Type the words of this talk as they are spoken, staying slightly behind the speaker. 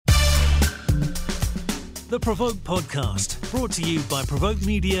The PRovoke podcast, brought to you by PRovoke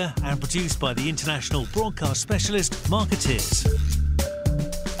Media and produced by the international broadcast specialist Marketeers.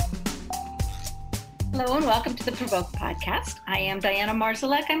 Hello and welcome to the PRovoke podcast. I am Diana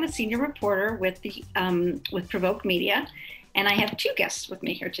Marszalek. I'm a senior reporter with PRovoke Media, and I have two guests with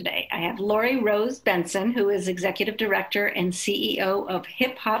me here today. I have Lori Rose Benson, who is executive director and CEO of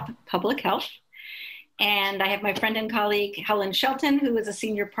Hip Hop Public Health, and I have my friend and colleague Helen Shelton, who is a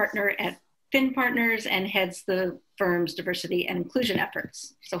senior partner at Fin Partners and heads the firm's diversity and inclusion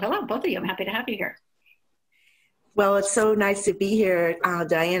efforts. So hello, both of you. I'm happy to have you here. Well, it's so nice to be here,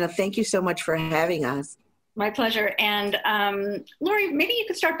 Diana. Thank you so much for having us. My pleasure. And Lori, maybe you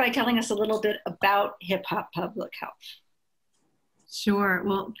could start by telling us a little bit about Hip Hop Public Health. Sure.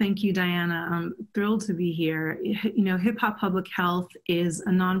 Well, thank you, Diana. I'm thrilled to be here. You know, Hip Hop Public Health is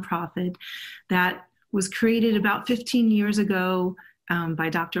a nonprofit that was created about 15 years ago by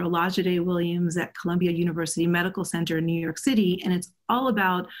Dr. Olajide Williams at Columbia University Medical Center in New York City. And it's all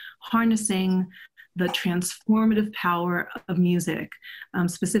about harnessing the transformative power of music,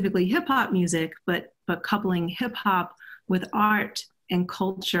 specifically hip hop music, but coupling hip hop with art and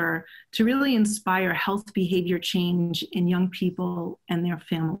culture to really inspire health behavior change in young people and their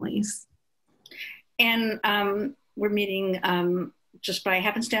families. And we're meeting just by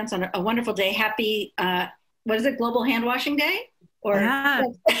happenstance on a wonderful day. Happy, what is it, Global Hand Washing Day? Or yeah.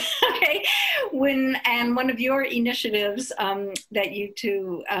 Okay, and one of your initiatives that you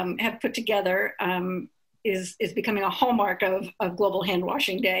two have put together is becoming a hallmark of Global Hand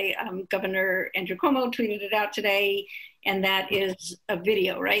Washing Day. Governor Andrew Cuomo tweeted it out today, and that is a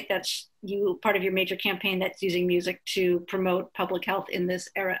video, right? That's part of your major campaign that's using music to promote public health in this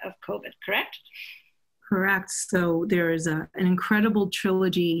era of COVID, correct? Correct. So there is an incredible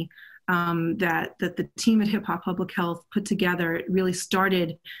trilogy that the team at Hip Hop Public Health put together. It really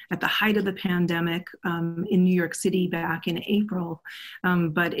started at the height of the pandemic in New York City back in April.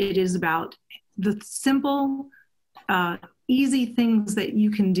 But it is about the simple, easy things that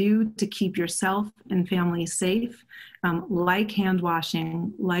you can do to keep yourself and family safe, like hand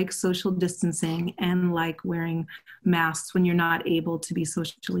washing, like social distancing, and like wearing masks when you're not able to be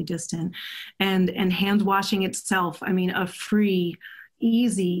socially distant. And hand washing itself, I mean, a free,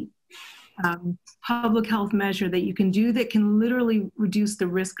 easy public health measure that you can do that can literally reduce the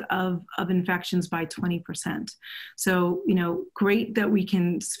risk of infections by 20%. So, you know, great that we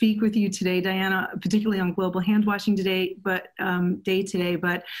can speak with you today, Diana, particularly on Global Hand Washing Day today,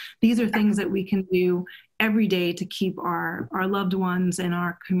 but these are things that we can do every day to keep our loved ones and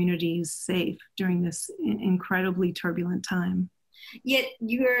our communities safe during this incredibly turbulent time. Yet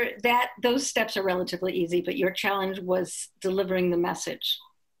those steps are relatively easy, but your challenge was delivering the message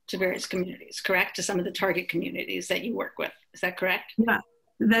to various communities, correct? To some of the target communities that you work with. Is that correct? Yeah,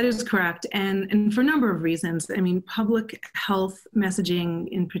 that is correct. And for a number of reasons. I mean, public health messaging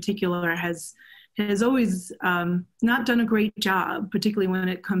in particular has always not done a great job, particularly when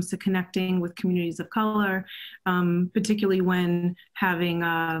it comes to connecting with communities of color, particularly when having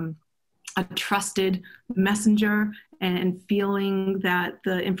a trusted messenger and feeling that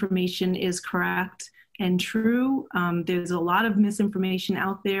the information is correct and true. There's a lot of misinformation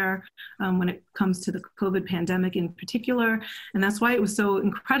out there when it comes to the COVID pandemic in particular. And that's why it was so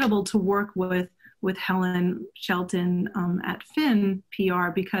incredible to work with Helen Shelton at Fin PR,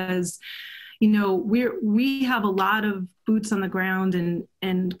 because, you know, we have a lot of boots on the ground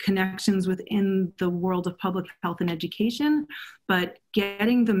and connections within the world of public health and education, but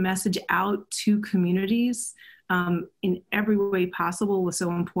getting the message out to communities in every way possible was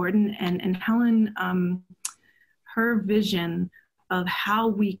so important. And Helen, her vision of how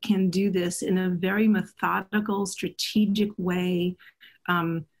we can do this in a very methodical, strategic way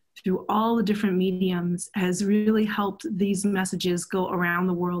through all the different mediums has really helped these messages go around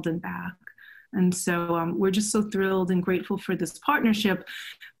the world and back. And so we're just so thrilled and grateful for this partnership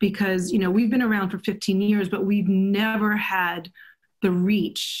because, you know, we've been around for 15 years, but we've never had the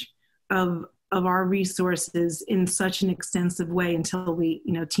reach of our resources in such an extensive way until we,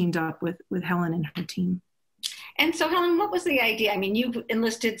 you know, teamed up with Helen and her team. And so, Helen, what was the idea? I mean, you've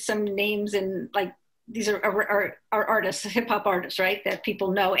enlisted some names and like these are artists, hip hop artists, right? That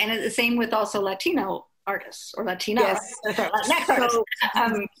people know. And the same with also Latino artists or Latino Latinx artists.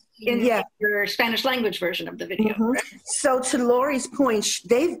 In your Spanish language version of the video. Mm-hmm. So to Lori's point,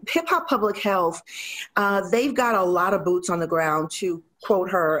 Hip Hop Public Health, they've got a lot of boots on the ground to quote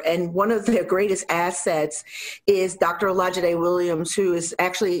her. And one of their greatest assets is Dr. Olajide Williams, who is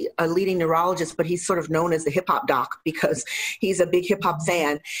actually a leading neurologist, but he's sort of known as the hip hop doc because he's a big hip hop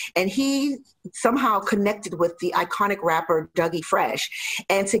fan. And he somehow connected with the iconic rapper Dougie Fresh.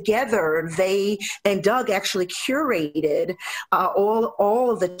 And together Doug actually curated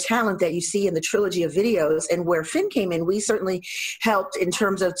all of the talent that you see in the trilogy of videos. And where Finn came in, we certainly helped in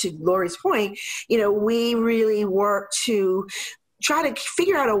terms of, to Lori's point, we really worked to try to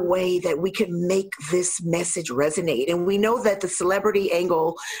figure out a way that we could make this message resonate. And we know that the celebrity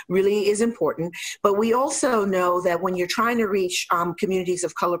angle really is important, but we also know that when you're trying to reach communities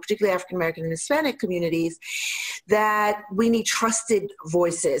of color, particularly African-American and Hispanic communities, that we need trusted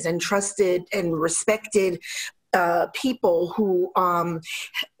voices and trusted and respected people who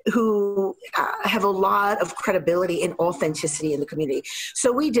have a lot of credibility and authenticity in the community.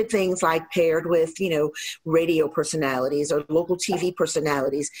 So we did things like paired with, radio personalities or local TV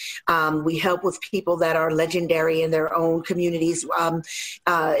personalities. We help with people that are legendary in their own communities,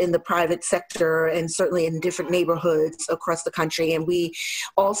 in the private sector and certainly in different neighborhoods across the country. And we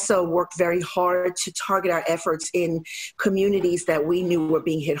also worked very hard to target our efforts in communities that we knew were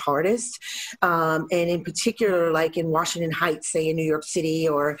being hit hardest. And in particular, like in Washington Heights, say in New York City,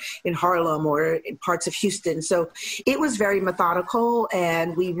 or in Harlem, or in parts of Houston. So it was very methodical,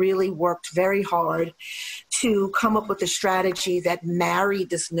 and we really worked very hard to come up with a strategy that married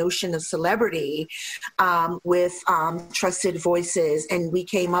this notion of celebrity with trusted voices, and it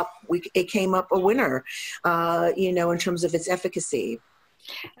came up a winner, in terms of its efficacy.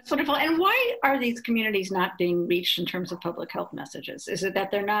 That's wonderful. And why are these communities not being reached in terms of public health messages? Is it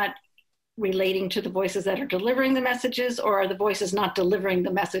that they're not relating to the voices that are delivering the messages, or are the voices not delivering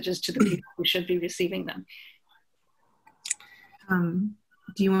the messages to the people who should be receiving them?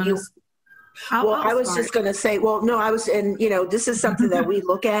 Do you want to? I was just going to say, this is something that we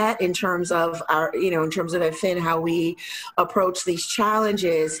look at in terms of at Finn, how we approach these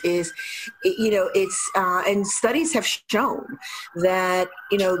challenges is, and studies have shown that,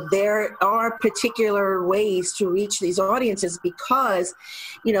 there are particular ways to reach these audiences because,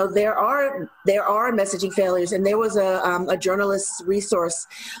 there are messaging failures. And there was a journalist resource,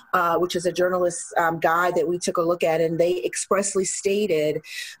 which is a journalist guide that we took a look at, and they expressly stated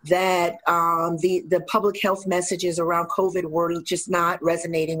that the public health messages around COVID were just not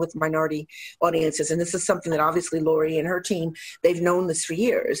resonating with minority audiences. And this is something that obviously Lori and her team, they've known this for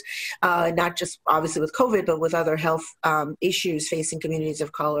years, not just obviously with COVID, but with other health issues facing communities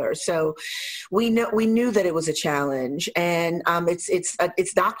of color. So we knew that it was a challenge, and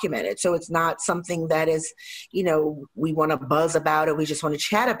it's documented. So it's not something that is, we want to buzz about it. We just want to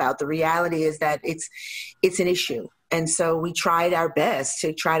chat about. The reality is that it's an issue. And so we tried our best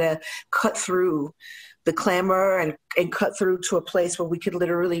to try to cut through the clamor and cut through to a place where we could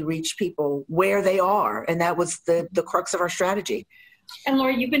literally reach people where they are. And that was the crux of our strategy. And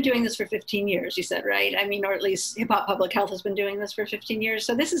Laura, you've been doing this for 15 years, you said, right? I mean, or at least Hip Hop Public Health has been doing this for 15 years.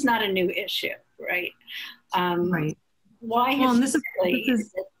 So this is not a new issue, right? Right. Why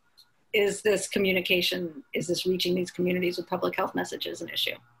is this communication, is this reaching these communities with public health messages an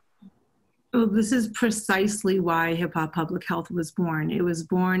issue? Well, this is precisely why Hip Hop Public Health was born. It was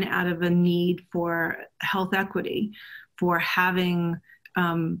born out of a need for health equity, for having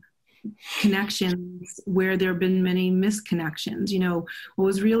connections where there have been many misconnections. What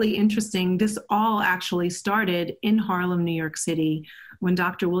was really interesting, this all actually started in Harlem, New York City, when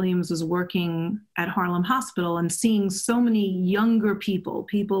Dr. Williams was working at Harlem Hospital and seeing so many younger people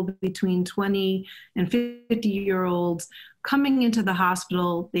between 20 and 50-year-olds coming into the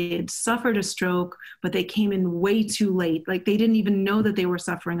hospital. They had suffered a stroke, but they came in way too late. Like they didn't even know that they were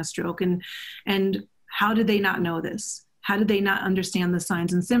suffering a stroke. And how did they not know this? How did they not understand the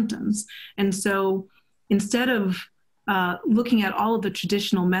signs and symptoms? And so instead of looking at all of the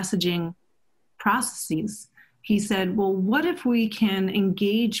traditional messaging processes, he said, well, what if we can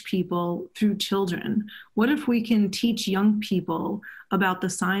engage people through children? What if we can teach young people about the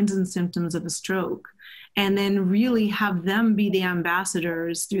signs and symptoms of a stroke, and then really have them be the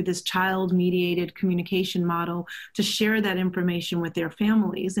ambassadors through this child-mediated communication model to share that information with their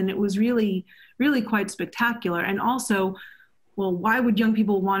families? And it was really, really quite spectacular. And also, well, why would young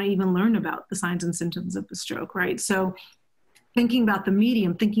people want to even learn about the signs and symptoms of the stroke, right? So thinking about the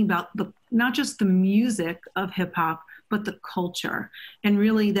medium, thinking about not just the music of hip hop, but the culture, and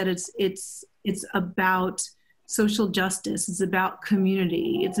really that it's about social justice, it's about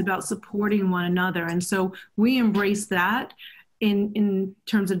community, it's about supporting one another. And so we embrace that in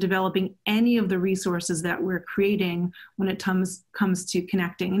terms of developing any of the resources that we're creating when it comes to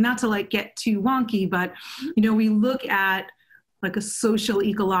connecting. And not to get too wonky, but we look at like a social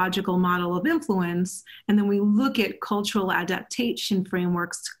ecological model of influence. And then we look at cultural adaptation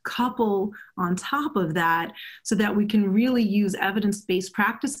frameworks to couple on top of that so that we can really use evidence-based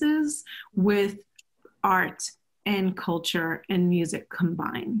practices with art and culture and music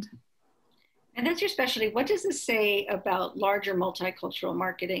combined. And that's your specialty. What does this say about larger multicultural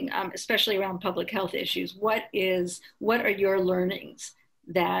marketing, especially around public health issues? What are your learnings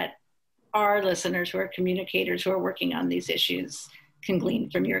that our listeners who are communicators who are working on these issues can glean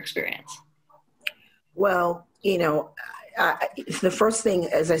from your experience? Well, the first thing,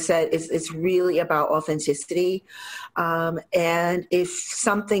 as I said, is it's really about authenticity. And if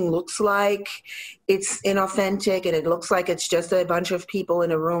something looks like it's inauthentic and it looks like it's just a bunch of people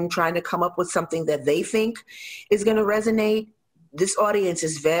in a room trying to come up with something that they think is going to resonate, this audience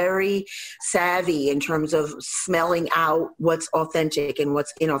is very savvy in terms of smelling out what's authentic and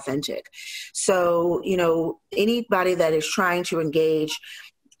what's inauthentic. So, anybody that is trying to engage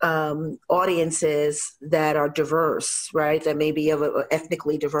audiences that are diverse, right, that may be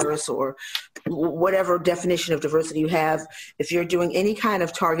ethnically diverse or whatever definition of diversity you have, if you're doing any kind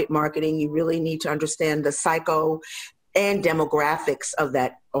of target marketing, you really need to understand the psycho and demographics of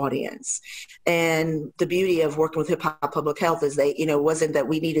that audience. And the beauty of working with Hip Hop Public Health is wasn't that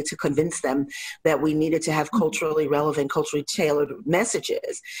we needed to convince them that we needed to have culturally relevant, culturally tailored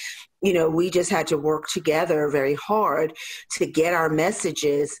messages. We just had to work together very hard to get our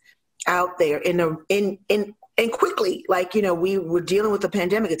messages out there and quickly, we were dealing with the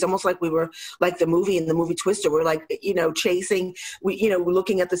pandemic. It's almost like we were like the movie Twister. We're like, chasing, we're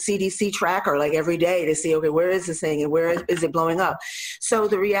looking at the CDC tracker like every day to see, okay, where is this thing and where is it blowing up? So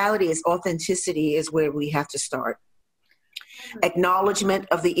the reality is authenticity is where we have to start. Acknowledgement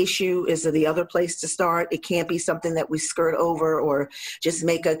of the issue is the other place to start. It can't be something that we skirt over or just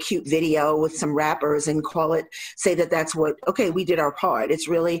make a cute video with some rappers and say that's we did our part. It's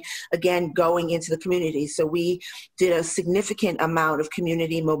really, again, going into the community. So we did a significant amount of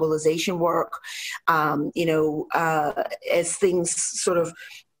community mobilization work, as things sort of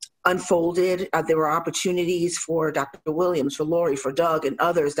unfolded. There were opportunities for Dr. Williams, for Lori, for Doug and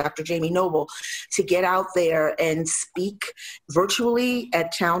others, Dr. Jamie Noble, to get out there and speak virtually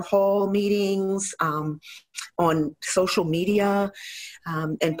at town hall meetings, on social media,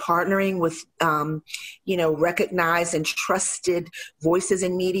 and partnering with, recognized and trusted voices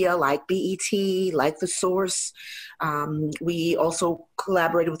in media like BET, like The Source. We also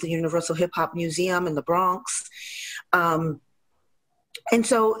collaborated with the Universal Hip Hop Museum in the Bronx. And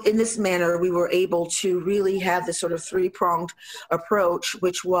so in this manner, we were able to really have this sort of three-pronged approach,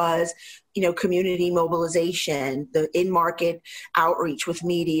 which was, community mobilization, the in-market outreach with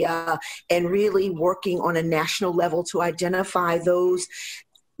media, and really working on a national level to identify those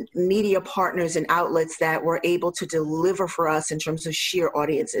media partners and outlets that were able to deliver for us in terms of sheer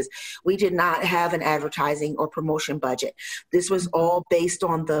audiences. We did not have an advertising or promotion budget. This was all based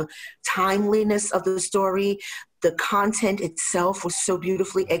on the timeliness of the story. The content itself was so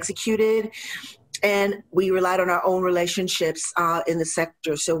beautifully executed, and we relied on our own relationships in the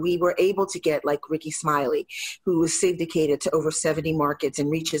sector. So we were able to get like Ricky Smiley, who was syndicated to over 70 markets and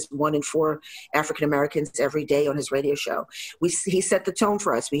reaches 1 in 4 African Americans every day on his radio show. He set the tone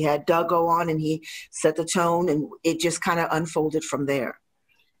for us. We had Doug go on and he set the tone, and it just kind of unfolded from there.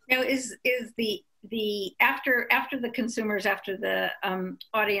 Now, is the after the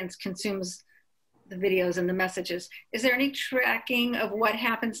audience consumes the videos and the messages, is there any tracking of what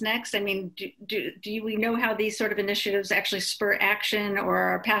happens next? I mean, do we know how these sort of initiatives actually spur action or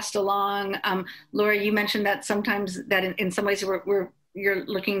are passed along? Laura, you mentioned that sometimes that in some ways you're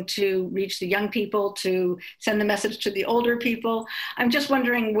looking to reach the young people, to send the message to the older people. I'm just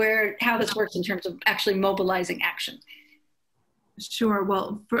wondering how this works in terms of actually mobilizing action. Sure.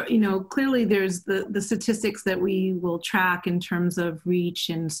 Well, clearly there's the statistics that we will track in terms of reach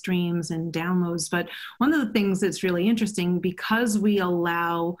and streams and downloads. But one of the things that's really interesting, because we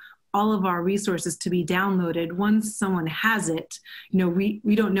allow all of our resources to be downloaded, once someone has it,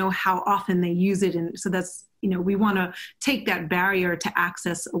 we don't know how often they use it. And so that's, we want to take that barrier to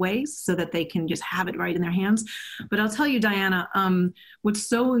access away so that they can just have it right in their hands. But I'll tell you, Diana, what's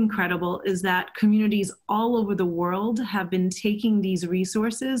so incredible is that communities all over the world have been taking these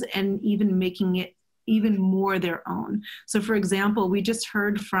resources and even making it even more their own. So for example, we just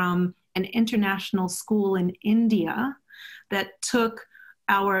heard from an international school in India that took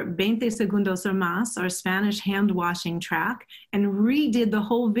our 20 Segundos or Más, our Spanish hand washing track, and redid the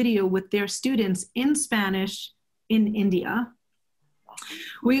whole video with their students in Spanish in India.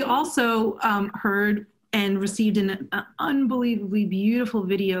 We also heard and received an unbelievably beautiful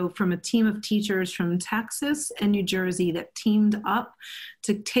video from a team of teachers from Texas and New Jersey that teamed up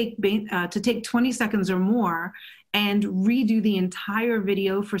to take 20 seconds or more and redo the entire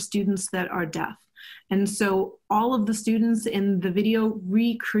video for students that are deaf. And so all of the students in the video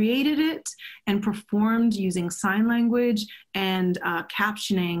recreated it and performed using sign language and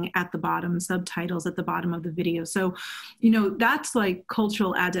captioning at the bottom, subtitles at the bottom of the video. So, that's like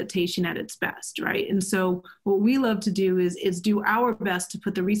cultural adaptation at its best, right? And so what we love to do is do our best to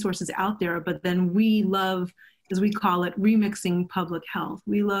put the resources out there, but then we love, as we call it, remixing public health.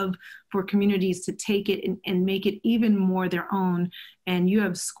 We love for communities to take it and make it even more their own. And you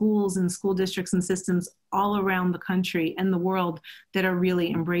have schools and school districts and systems all around the country and the world that are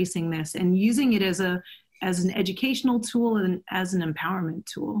really embracing this and using it as an educational tool and as an empowerment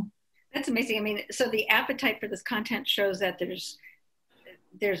tool. That's amazing. I mean, so the appetite for this content shows that there's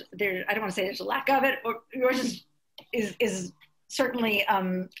I don't want to say there's a lack of it, or yours is certainly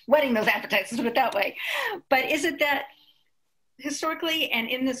whetting those appetites, let's put it that way. But is it that historically and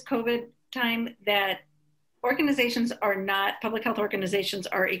in this COVID time that public health organizations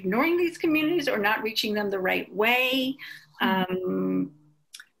are ignoring these communities or not reaching them the right way? A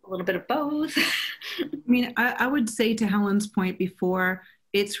little bit of both. I mean, I would say, to Helen's point before,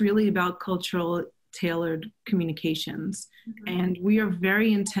 it's really about cultural tailored communications. Mm-hmm. And we are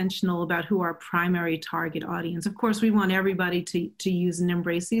very intentional about who our primary target audience. Of course, we want everybody to use and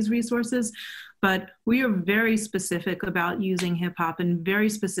embrace these resources, but we are very specific about using hip hop and very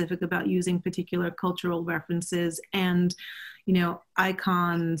specific about using particular cultural references and,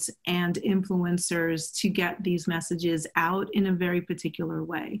 icons and influencers to get these messages out in a very particular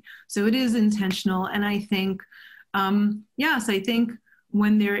way. So it is intentional. And I think, yes, I think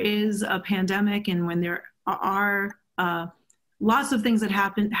when there is a pandemic and when there are lots of things that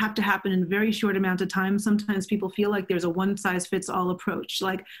have to happen in a very short amount of time, sometimes people feel like there's a one-size-fits-all approach.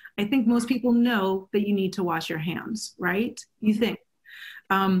 Like, I think most people know that you need to wash your hands, right? You think.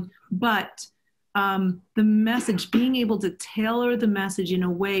 But the message, being able to tailor the message in a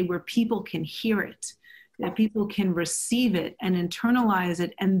way where people can hear it, that people can receive it and internalize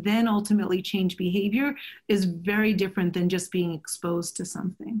it and then ultimately change behavior, is very different than just being exposed to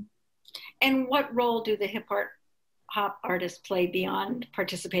something. And what role do the hip hop artists play beyond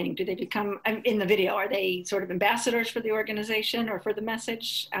participating? Do they become, in the video, are they sort of ambassadors for the organization or for the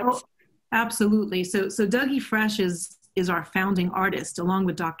message? Oh, absolutely. So Dougie Fresh is our founding artist, along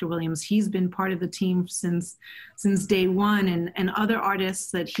with Dr. Williams. He's been part of the team since day one, and other artists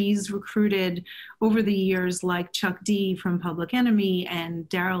that he's recruited over the years, like Chuck D from Public Enemy and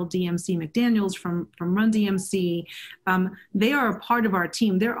Daryl DMC McDaniels from Run DMC. They are a part of our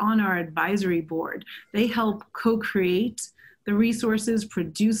team. They're on our advisory board. They help co-create the resources,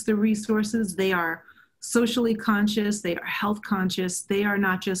 produce the resources. They are socially conscious. They are health conscious. They are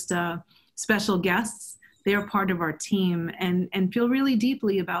not just special guests. They are part of our team and feel really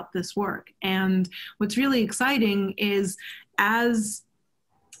deeply about this work. And what's really exciting is, as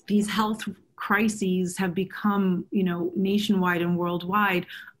these health crises have become, nationwide and worldwide,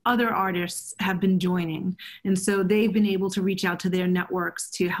 other artists have been joining. And so they've been able to reach out to their networks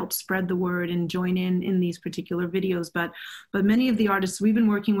to help spread the word and join in these particular videos. But many of the artists, we've been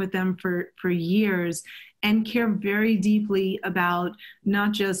working with them for years and care very deeply about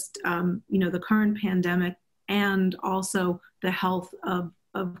not just, the current pandemic, and also the health of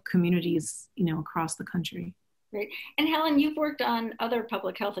communities, across the country. Great. And Helen, you've worked on other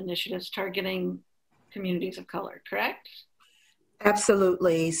public health initiatives targeting communities of color, correct?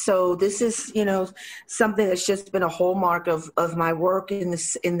 Absolutely. So this is, something that's just been a hallmark of my work in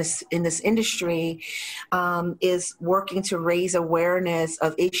this industry, is working to raise awareness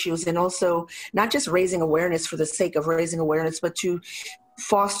of issues, and also not just raising awareness for the sake of raising awareness, but to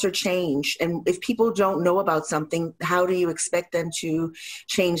foster change. And if people don't know about something, how do you expect them to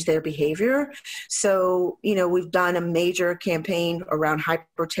change their behavior? So, we've done a major campaign around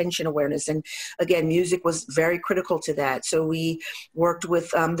hypertension awareness. And again, music was very critical to that. So we worked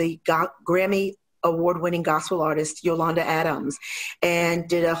with the Grammy award-winning gospel artist Yolanda Adams, and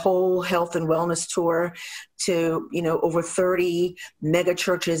did a whole health and wellness tour to, over 30 mega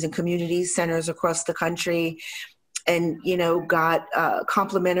churches and community centers across the country. And, got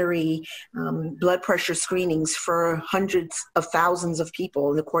complimentary blood pressure screenings for hundreds of thousands of people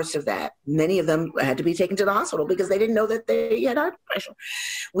in the course of that. Many of them had to be taken to the hospital because they didn't know that they had high pressure.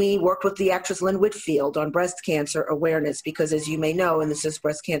 We worked with the actress Lynn Whitfield on breast cancer awareness because, as you may know, and this is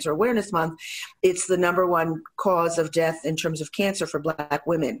Breast Cancer Awareness Month, it's the #1 cause of death in terms of cancer for Black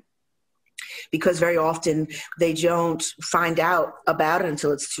women. because very often they don't find out about it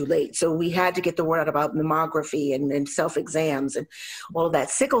until it's too late. So we had to get the word out about mammography and self-exams and all of that.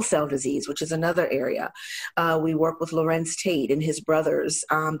 Sickle cell disease, which is another area. We work with Lorenz Tate and his brothers.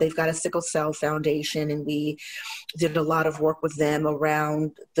 They've got a sickle cell foundation, and we did a lot of work with them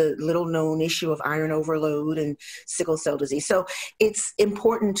around the little known issue of iron overload and sickle cell disease. So it's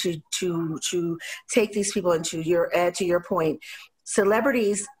important to take these people into to your point.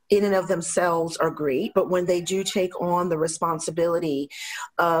 Celebrities in and of themselves are great, but when they do take on the responsibility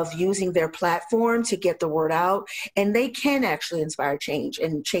of using their platform to get the word out, and they can actually inspire change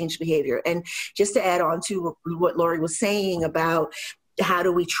and change behavior. And just to add on to what Lori was saying about how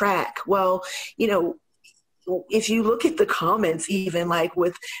do we track? Well, you know, if you look at the comments, even like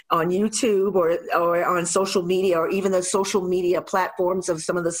on YouTube or on social media, or even the social media platforms of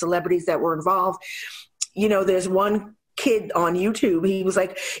some of the celebrities that were involved, you know, there's one kid on YouTube, he was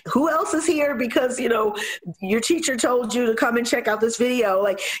like, who else is here because, you know, your teacher told you to come and check out this video,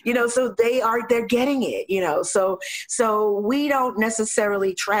 like, you know, so they're getting it, you know, so we don't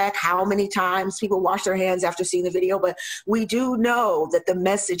necessarily track how many times people wash their hands after seeing the video, but we do know that the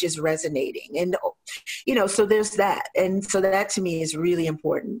message is resonating, and, you know, so there's that. And so that to me is really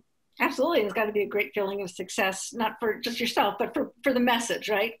important. Absolutely. It's got to be a great feeling of success, not for just yourself, but for the message,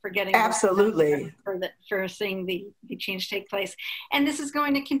 right? For getting absolutely for seeing the change take place. And this is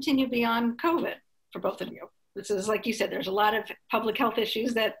going to continue beyond COVID for both of you. This is, like you said, there's a lot of public health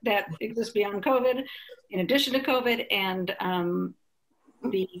issues that exist beyond COVID, in addition to COVID, and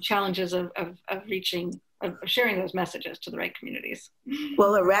the challenges of sharing those messages to the right communities.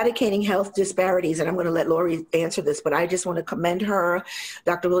 Well, eradicating health disparities, and I'm going to let Lori answer this, but I just want to commend her,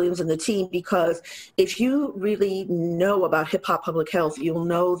 Dr. Williams, and the team, because if you really know about Hip Hop Public Health, you'll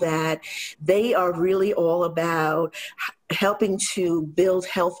know that they are really all about helping to build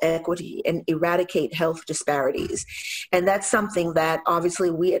health equity and eradicate health disparities. And that's something that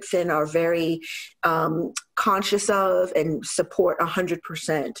obviously we at Finn are very conscious of and support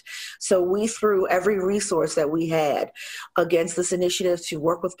 100%. So we threw every resource that we had against this initiative to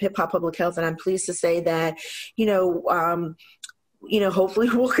work with Hip Hop Public Health. And I'm pleased to say that, hopefully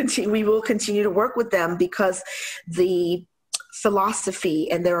we will continue to work with them, because the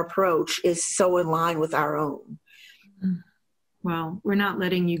philosophy and their approach is so in line with our own. Well, we're not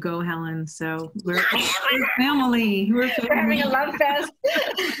letting you go, Helen. So we're family. We're having a love fest.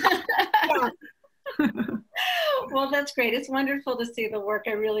 Well, that's great. It's wonderful to see the work.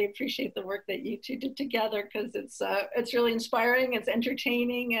 I really appreciate the work that you two did together, because it's really inspiring, it's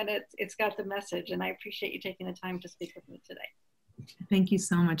entertaining, and it's got the message. And I appreciate you taking the time to speak with me today. Thank you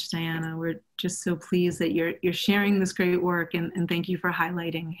so much, Diana. We're just so pleased that you're sharing this great work, and thank you for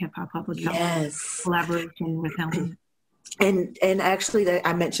highlighting Hip Hop Public Health collaboration with Helen. And actually, that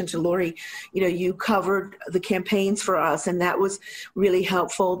I mentioned to Lori, you covered the campaigns for us, and that was really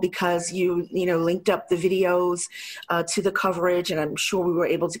helpful because you linked up the videos to the coverage, and I'm sure we were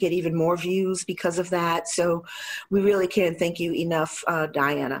able to get even more views because of that. So we really can't thank you enough,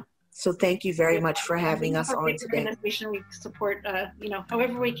 Diana. So thank you very much for having us on today. We support,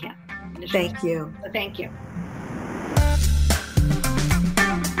 however we can. Thank you. So thank you.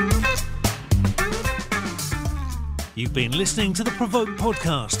 You've been listening to the PRovoke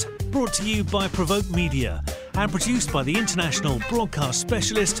podcast, brought to you by PRovoke Media and produced by the international broadcast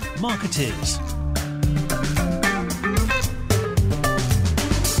specialist Marketeers.